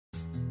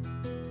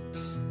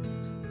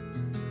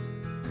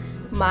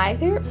My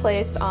favorite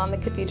place on the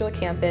Cathedral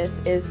campus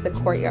is the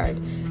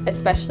courtyard,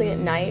 especially at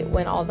night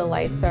when all the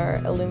lights are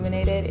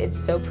illuminated. It's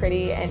so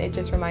pretty and it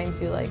just reminds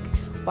you like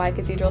why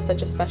Cathedral is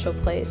such a special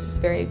place. It's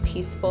very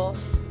peaceful,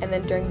 and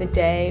then during the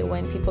day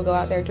when people go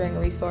out there during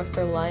resource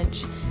or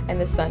lunch and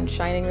the sun's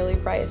shining really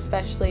bright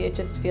especially, it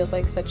just feels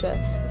like such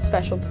a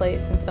special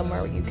place and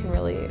somewhere where you can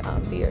really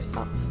be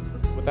yourself.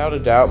 Without a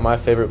doubt, my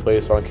favorite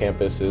place on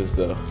campus is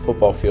the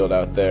football field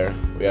out there.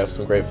 We have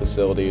some great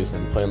facilities,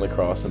 and playing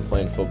lacrosse and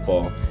playing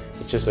football,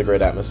 it's just a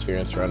great atmosphere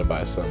and surrounded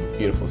by some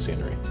beautiful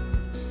scenery.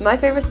 My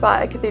favorite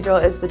spot at Cathedral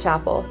is the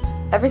chapel.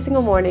 Every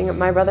single morning,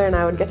 my brother and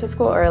I would get to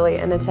school early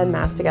and attend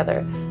Mass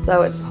together,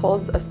 so it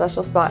holds a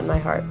special spot in my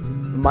heart.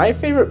 My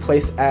favorite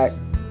place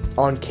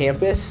on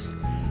campus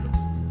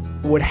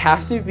would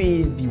have to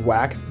be the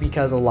WAC,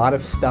 because a lot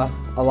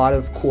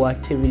of cool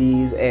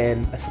activities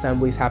and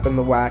assemblies happen in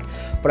the WAC,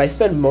 but I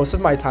spend most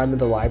of my time in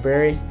the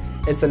library.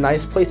 It's a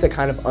nice place to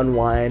kind of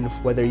unwind,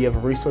 whether you have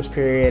a resource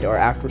period or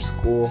after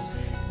school,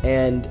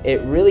 and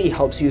it really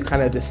helps you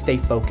kind of just stay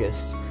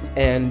focused,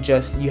 and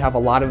just you have a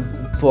lot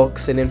of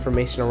books and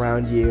information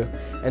around you,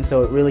 and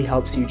so it really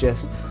helps you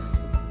just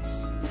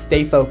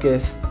stay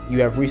focused. You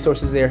have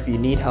resources there if you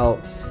need help,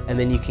 and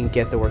then you can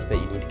get the work that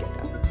you need to get.